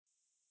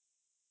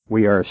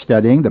We are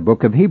studying the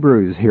book of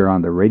Hebrews here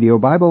on the Radio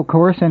Bible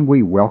Course, and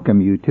we welcome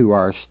you to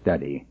our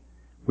study.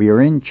 We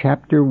are in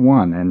chapter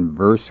 1 and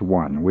verse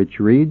 1, which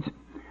reads,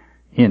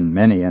 "In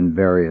many and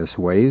various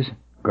ways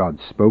God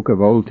spoke of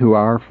old to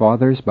our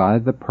fathers by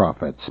the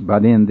prophets,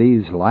 but in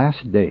these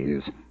last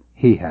days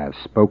he has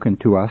spoken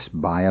to us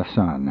by a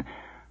Son,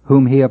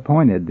 whom he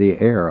appointed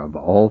the heir of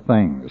all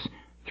things,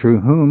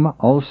 through whom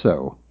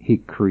also he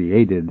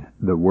created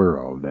the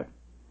world."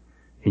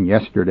 In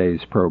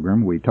yesterday's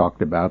program, we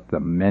talked about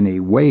the many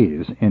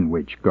ways in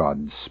which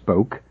God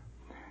spoke,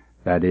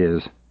 that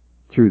is,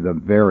 through the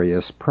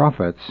various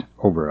prophets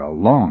over a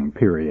long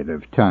period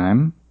of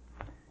time.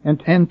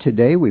 And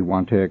today we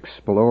want to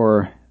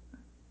explore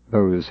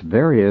those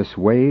various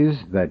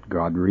ways that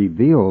God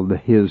revealed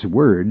His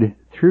Word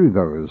through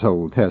those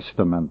Old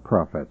Testament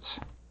prophets.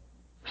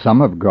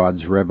 Some of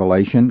God's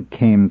revelation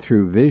came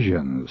through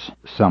visions.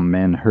 Some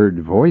men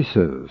heard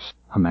voices.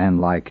 A man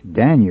like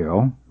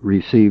Daniel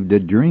received a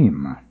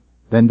dream.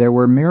 Then there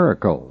were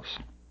miracles.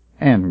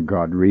 And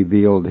God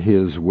revealed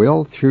His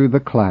will through the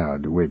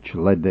cloud, which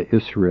led the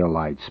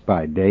Israelites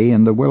by day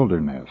in the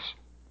wilderness.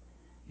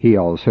 He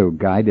also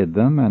guided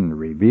them and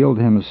revealed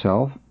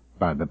Himself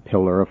by the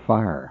pillar of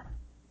fire.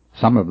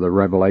 Some of the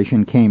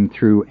revelation came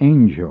through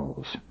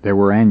angels. There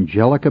were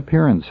angelic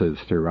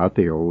appearances throughout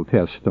the Old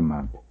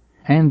Testament.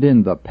 And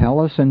in the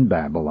palace in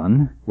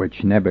Babylon,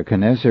 which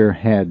Nebuchadnezzar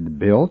had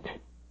built,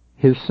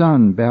 his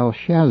son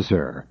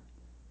Belshazzar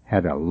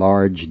had a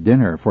large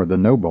dinner for the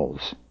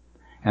nobles.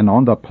 And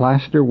on the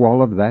plaster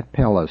wall of that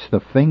palace the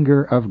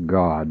finger of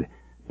God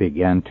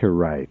began to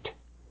write,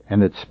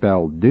 and it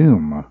spelled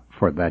doom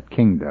for that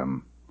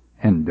kingdom,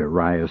 and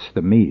Darius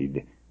the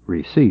Mede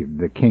received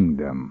the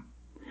kingdom.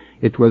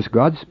 It was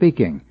God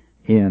speaking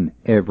in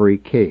every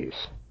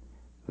case.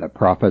 The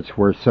prophets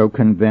were so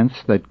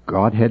convinced that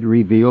God had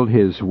revealed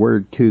His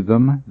Word to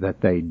them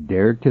that they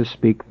dared to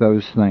speak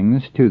those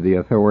things to the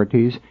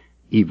authorities,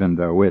 even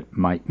though it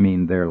might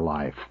mean their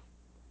life.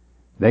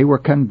 They were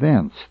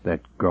convinced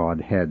that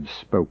God had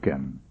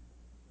spoken.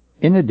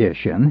 In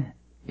addition,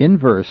 in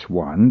verse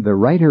 1, the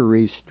writer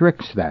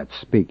restricts that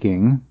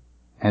speaking,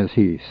 as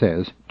he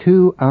says,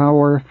 to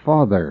our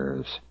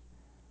fathers.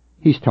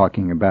 He's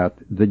talking about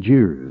the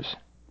Jews.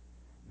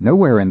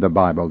 Nowhere in the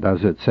Bible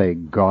does it say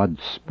God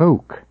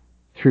spoke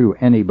through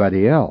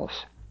anybody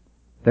else.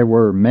 There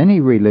were many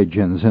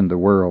religions in the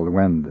world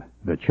when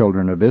the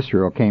children of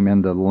Israel came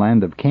into the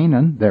land of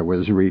Canaan. There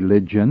was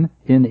religion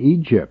in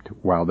Egypt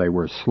while they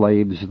were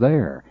slaves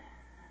there.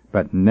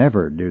 But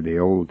never do the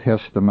Old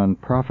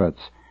Testament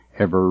prophets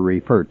ever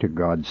refer to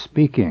God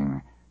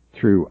speaking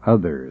through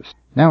others.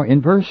 Now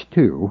in verse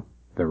 2,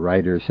 the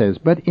writer says,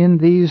 "But in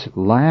these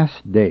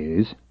last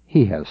days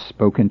He has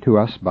spoken to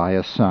us by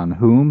a Son,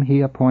 whom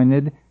He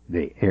appointed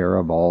the heir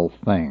of all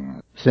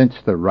things."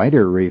 Since the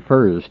writer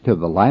refers to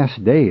the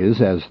last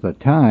days as the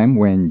time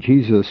when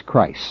Jesus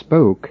Christ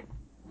spoke,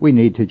 we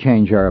need to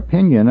change our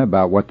opinion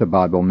about what the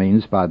Bible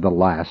means by the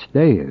last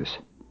days.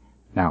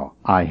 Now,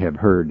 I have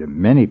heard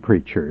many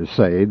preachers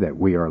say that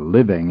we are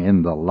living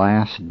in the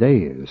last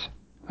days.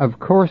 Of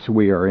course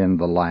we are in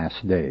the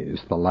last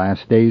days. The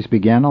last days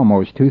began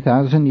almost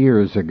 2,000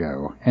 years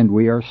ago, and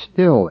we are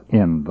still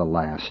in the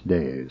last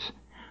days.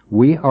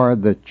 We are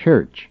the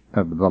church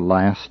of the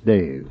last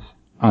days.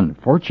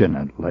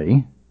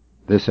 Unfortunately,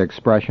 this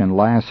expression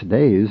last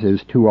days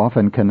is too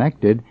often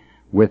connected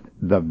with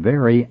the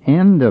very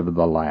end of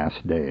the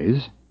last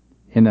days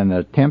in an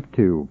attempt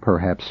to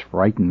perhaps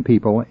frighten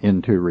people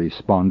into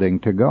responding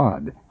to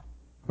God.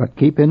 But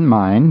keep in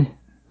mind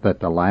that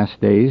the last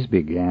days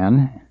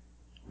began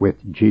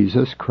with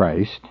Jesus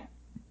Christ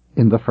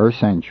in the first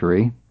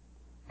century,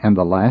 and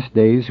the last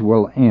days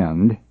will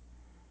end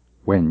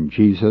when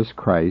Jesus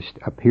Christ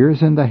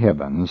appears in the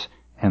heavens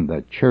and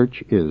the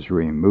church is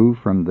removed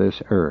from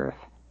this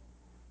earth.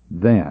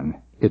 Then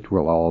it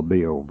will all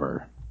be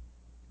over.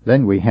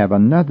 Then we have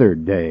another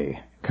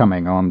day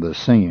coming on the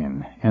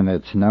scene, and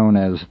it's known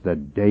as the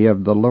Day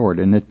of the Lord,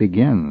 and it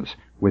begins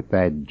with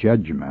that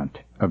judgment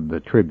of the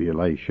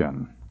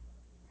tribulation.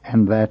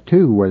 And that,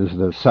 too, was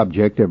the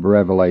subject of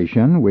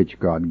revelation which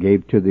God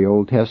gave to the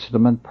Old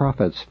Testament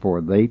prophets,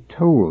 for they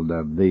told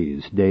of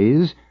these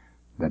days,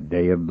 the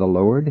day of the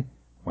Lord,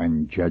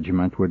 when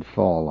judgment would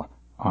fall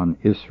on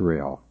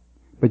Israel.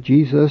 But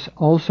Jesus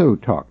also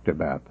talked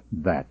about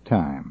that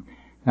time.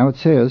 Now it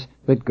says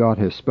that God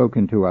has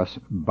spoken to us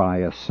by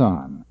a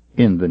Son.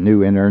 In the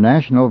New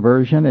International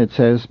Version it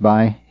says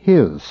by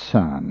His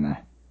Son.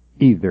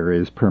 Either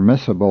is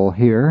permissible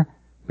here,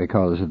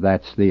 because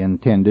that's the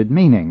intended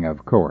meaning,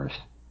 of course.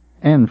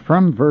 And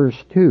from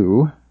verse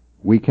 2,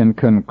 we can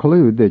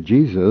conclude that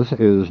Jesus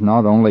is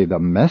not only the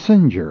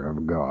messenger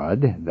of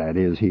God, that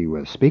is, He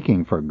was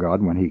speaking for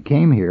God when He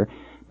came here,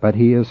 but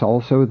He is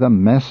also the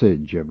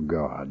message of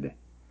God.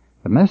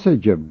 The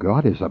message of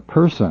God is a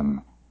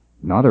person,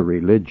 not a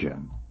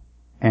religion.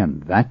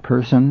 And that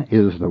person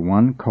is the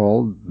one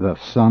called the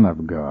Son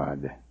of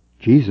God.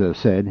 Jesus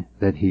said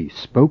that He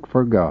spoke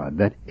for God,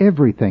 that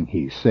everything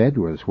He said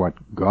was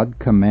what God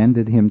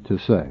commanded Him to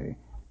say.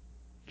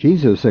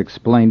 Jesus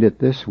explained it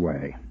this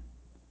way: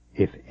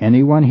 "If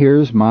anyone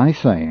hears my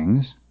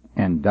sayings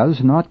and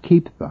does not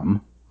keep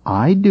them,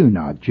 I do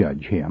not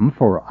judge him,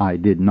 for I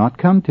did not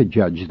come to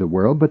judge the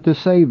world, but to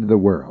save the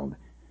world.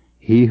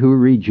 He who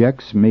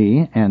rejects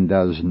me and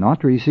does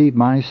not receive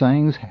my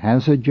sayings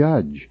has a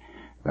judge.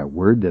 The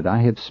word that I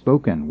have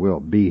spoken will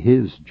be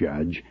his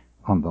judge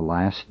on the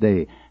last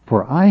day.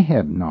 For I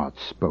have not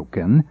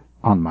spoken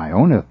on my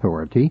own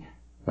authority.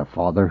 The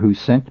Father who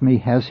sent me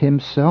has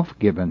himself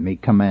given me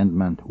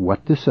commandment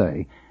what to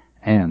say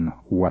and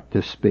what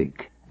to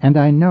speak. And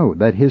I know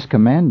that his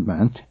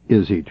commandment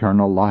is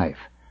eternal life.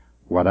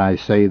 What I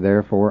say,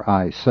 therefore,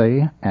 I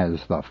say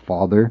as the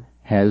Father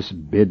has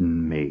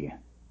bidden me."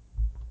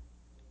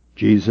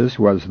 Jesus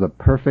was the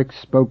perfect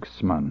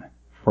spokesman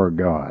for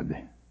God.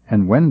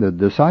 And when the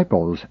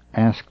disciples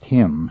asked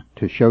him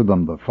to show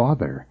them the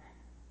Father,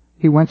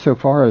 he went so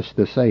far as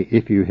to say,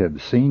 "If you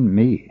have seen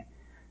me,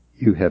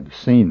 you have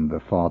seen the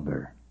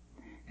Father."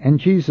 And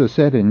Jesus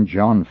said in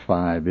John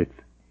 5, "If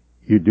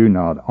you do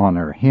not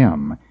honor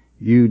him,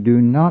 you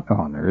do not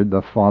honor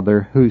the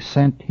Father who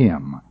sent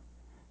him."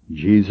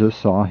 Jesus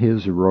saw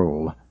his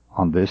role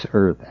on this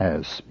earth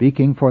as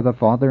speaking for the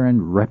Father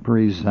and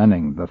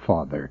representing the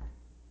Father.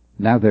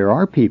 Now there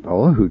are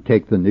people who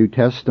take the New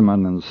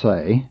Testament and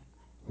say,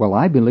 "Well,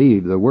 I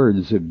believe the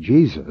words of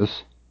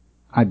Jesus.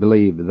 I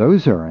believe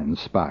those are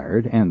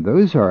inspired and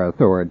those are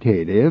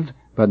authoritative,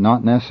 but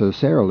not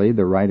necessarily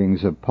the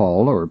writings of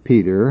Paul or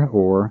Peter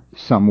or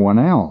someone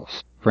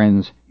else."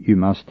 Friends, you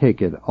must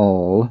take it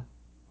all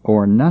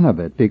or none of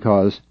it,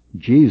 because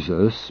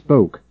Jesus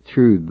spoke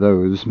through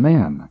those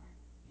men.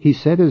 He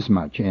said as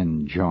much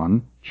in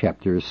John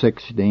chapter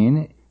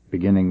 16,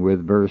 beginning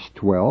with verse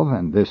 12,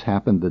 and this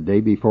happened the day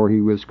before he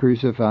was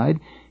crucified.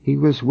 He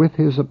was with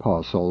his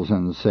apostles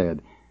and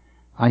said,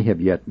 "I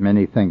have yet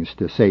many things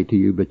to say to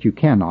you, but you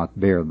cannot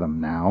bear them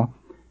now.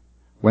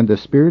 When the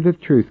Spirit of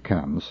truth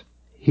comes,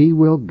 he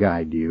will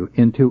guide you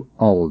into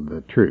all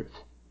the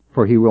truth.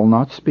 For he will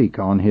not speak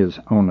on his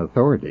own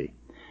authority,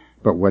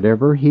 but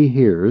whatever he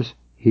hears,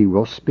 he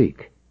will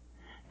speak.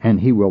 And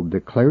he will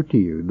declare to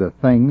you the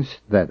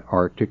things that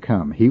are to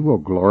come. He will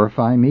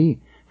glorify me,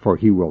 for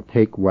he will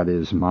take what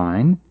is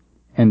mine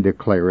and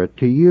declare it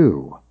to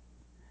you.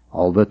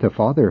 All that the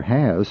Father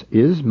has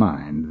is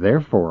mine.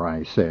 Therefore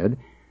I said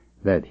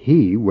that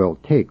he will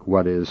take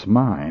what is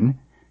mine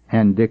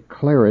and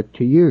declare it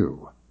to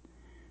you."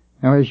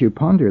 Now, as you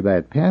ponder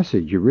that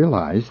passage, you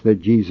realize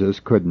that Jesus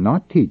could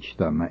not teach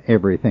them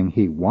everything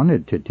he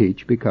wanted to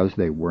teach because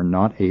they were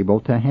not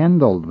able to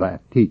handle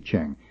that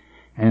teaching.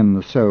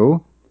 And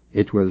so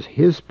it was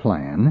his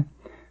plan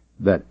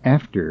that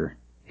after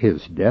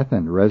his death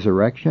and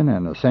resurrection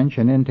and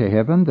ascension into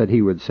heaven, that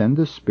he would send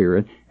the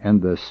Spirit,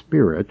 and the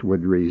Spirit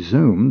would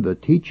resume the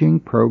teaching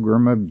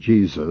program of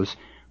Jesus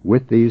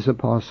with these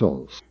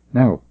apostles.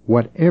 Now,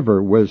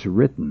 whatever was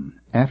written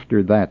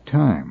after that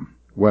time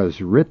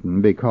was written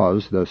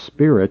because the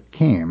Spirit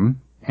came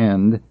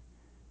and,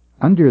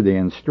 under the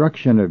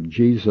instruction of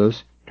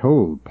Jesus,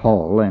 told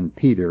Paul and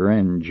Peter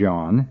and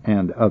John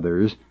and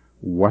others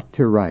what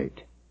to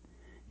write.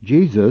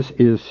 Jesus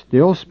is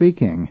still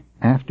speaking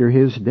after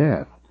his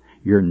death.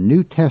 Your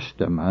New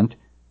Testament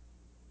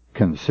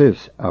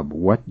consists of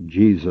what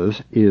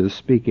Jesus is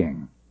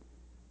speaking.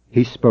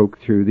 He spoke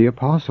through the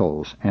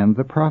apostles and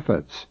the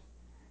prophets,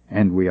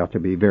 and we ought to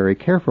be very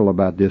careful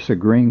about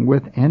disagreeing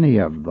with any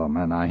of them.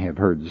 And I have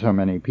heard so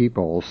many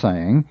people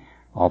saying,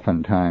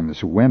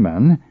 oftentimes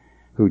women,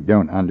 who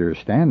don't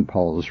understand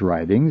Paul's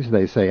writings,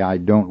 they say, "I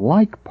don't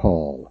like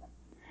Paul.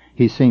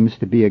 He seems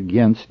to be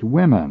against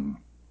women."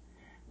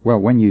 Well,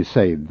 when you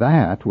say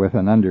that with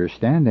an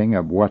understanding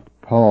of what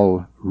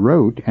Paul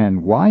wrote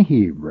and why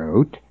he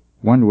wrote,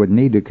 one would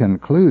need to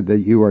conclude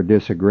that you are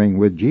disagreeing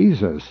with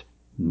Jesus,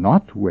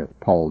 not with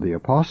Paul the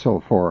Apostle,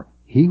 for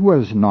he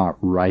was not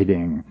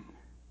writing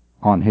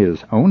on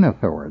his own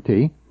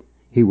authority.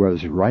 He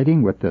was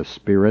writing what the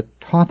Spirit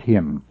taught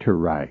him to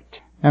write.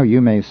 Now,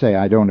 you may say,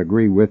 "I don't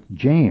agree with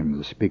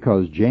James,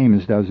 because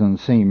James doesn't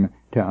seem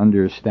to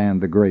understand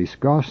the grace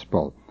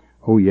gospel."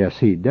 Oh, yes,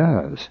 he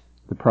does.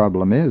 The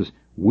problem is,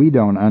 we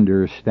don't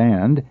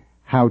understand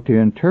how to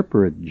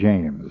interpret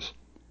James.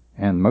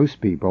 And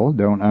most people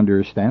don't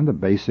understand the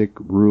basic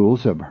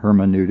rules of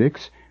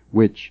hermeneutics,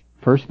 which,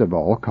 first of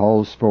all,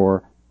 calls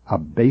for a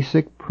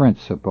basic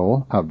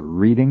principle of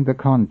reading the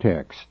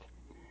context.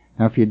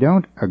 Now, if you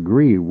don't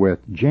agree with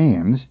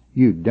James,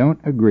 you don't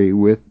agree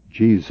with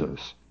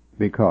Jesus,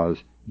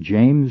 because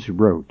James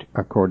wrote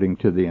according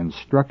to the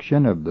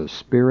instruction of the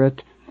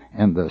Spirit,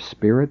 and the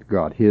Spirit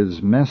got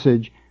his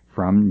message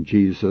from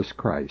Jesus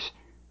Christ.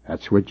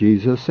 That's what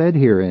Jesus said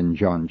here in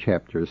John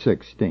chapter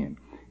 16.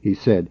 He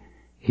said,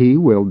 "He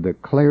will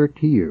declare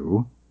to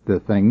you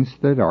the things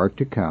that are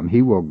to come.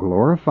 He will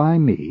glorify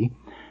me,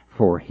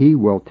 for he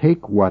will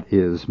take what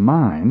is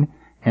mine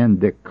and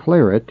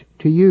declare it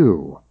to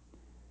you."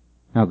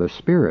 Now the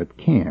Spirit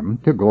came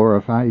to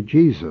glorify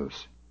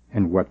Jesus,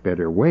 and what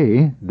better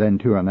way than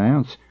to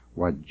announce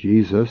what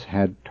Jesus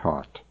had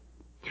taught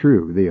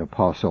through the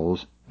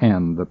apostles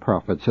and the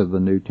prophets of the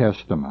New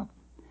Testament.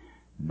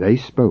 They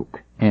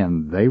spoke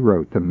and they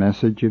wrote the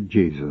message of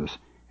Jesus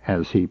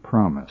as he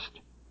promised.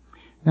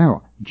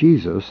 Now,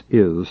 Jesus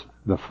is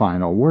the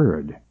final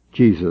word.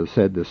 Jesus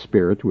said the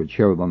Spirit would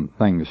show them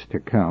things to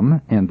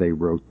come, and they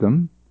wrote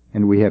them.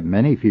 And we have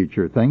many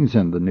future things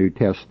in the New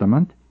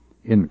Testament,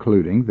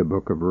 including the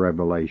book of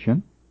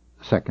Revelation,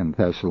 2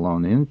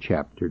 Thessalonians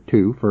chapter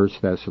 2, 1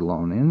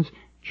 Thessalonians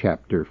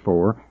chapter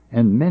 4,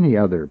 and many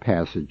other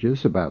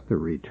passages about the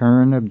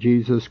return of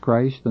Jesus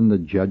Christ and the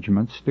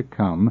judgments to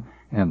come,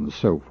 and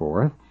so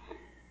forth.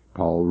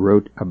 Paul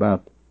wrote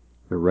about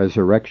the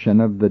resurrection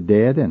of the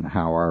dead and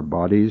how our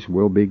bodies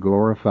will be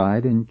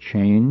glorified and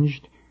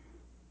changed.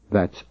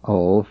 That's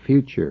all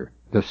future.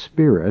 The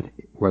Spirit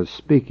was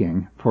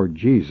speaking for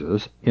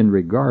Jesus in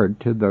regard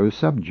to those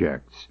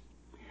subjects.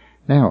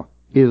 Now,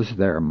 is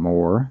there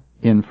more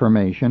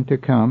information to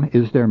come?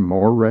 Is there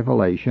more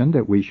revelation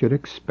that we should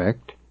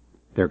expect?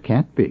 There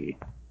can't be.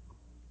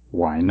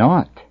 Why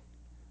not?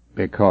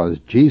 Because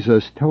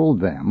Jesus told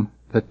them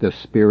that the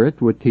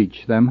Spirit would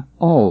teach them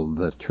all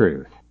the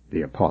truth.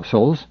 The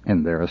apostles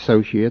and their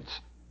associates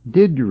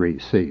did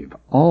receive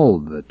all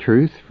the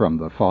truth from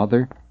the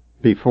Father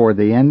before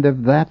the end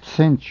of that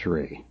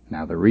century.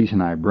 Now, the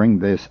reason I bring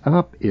this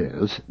up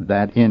is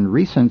that in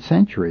recent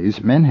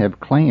centuries, men have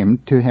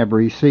claimed to have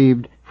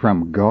received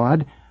from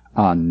God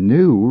a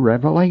new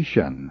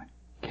revelation.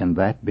 Can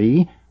that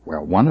be?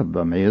 Well, one of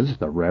them is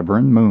the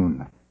Reverend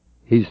Moon.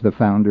 He's the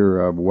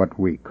founder of what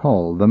we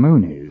call the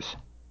Moonies.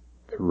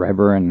 The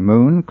Reverend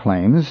Moon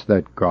claims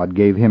that God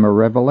gave him a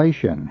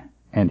revelation,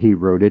 and he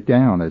wrote it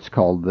down. It's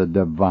called the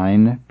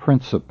Divine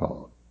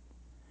Principle.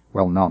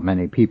 Well, not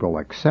many people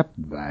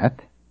accept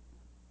that,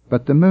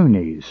 but the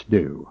Moonies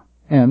do.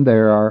 And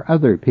there are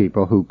other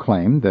people who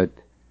claim that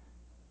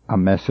a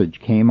message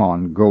came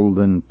on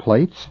golden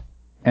plates,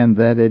 and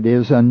that it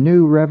is a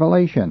new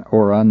revelation,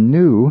 or a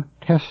new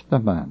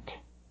testament,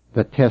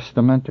 the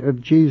testament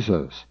of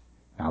Jesus.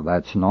 Now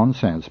that's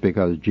nonsense,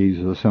 because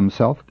Jesus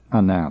himself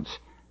announced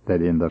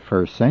that in the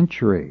first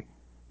century,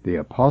 the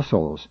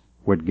apostles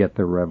would get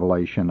the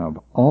revelation of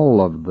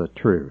all of the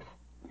truth.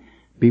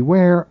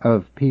 Beware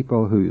of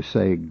people who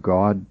say,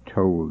 God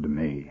told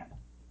me.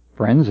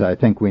 Friends, I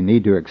think we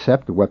need to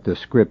accept what the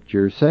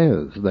Scripture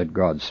says, that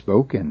God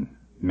spoke in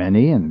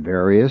many and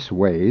various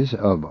ways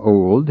of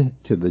old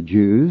to the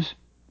Jews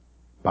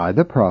by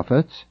the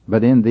prophets,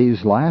 but in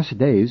these last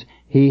days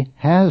he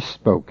has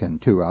spoken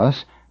to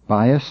us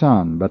by a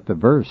Son. But the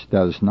verse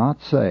does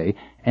not say,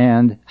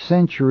 and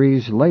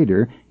centuries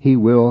later he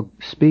will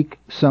speak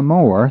some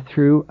more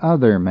through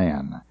other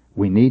men.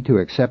 We need to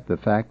accept the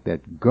fact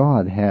that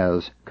God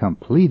has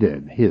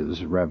completed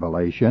his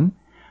revelation.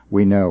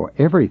 We know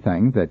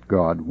everything that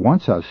God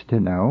wants us to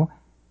know,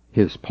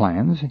 his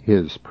plans,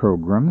 his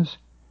programs,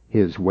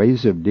 his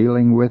ways of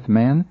dealing with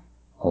men,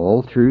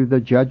 all through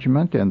the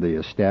judgment and the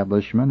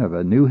establishment of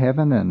a new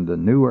heaven and a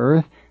new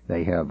earth.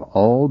 They have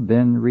all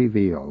been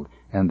revealed,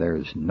 and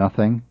there's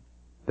nothing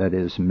that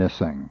is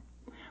missing.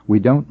 We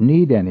don't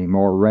need any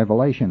more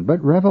revelation,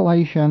 but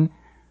revelation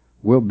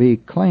will be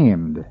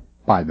claimed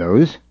by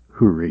those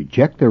who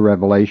reject the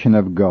revelation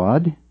of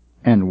God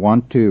and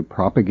want to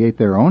propagate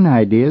their own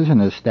ideas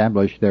and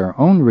establish their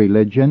own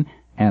religion,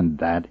 and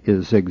that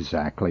is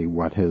exactly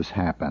what has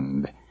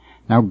happened.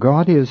 Now,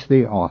 God is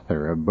the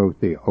author of both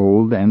the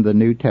Old and the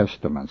New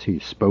Testaments. He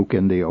spoke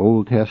in the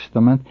Old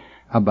Testament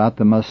about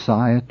the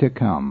Messiah to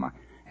come,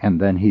 and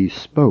then he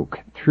spoke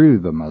through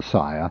the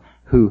Messiah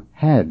who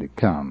had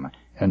come,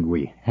 and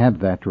we have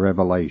that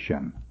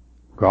revelation.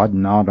 God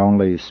not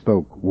only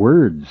spoke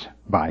words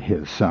by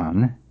his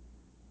Son,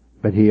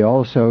 but he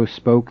also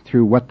spoke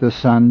through what the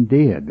Son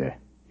did.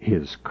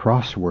 His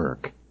cross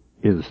work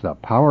is the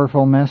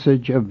powerful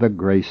message of the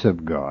grace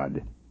of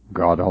God.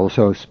 God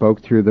also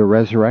spoke through the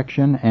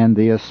resurrection and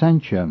the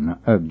ascension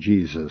of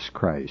Jesus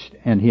Christ,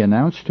 and he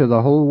announced to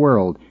the whole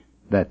world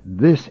that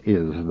this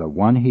is the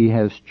one he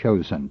has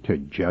chosen to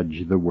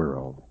judge the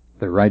world.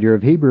 The writer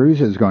of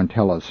Hebrews is going to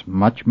tell us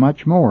much,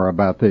 much more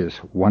about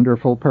this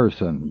wonderful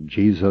person,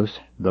 Jesus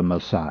the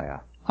Messiah.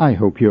 I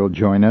hope you'll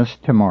join us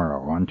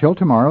tomorrow. Until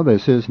tomorrow,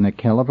 this is Nick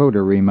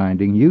Calavoda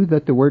reminding you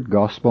that the word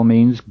gospel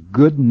means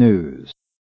good news.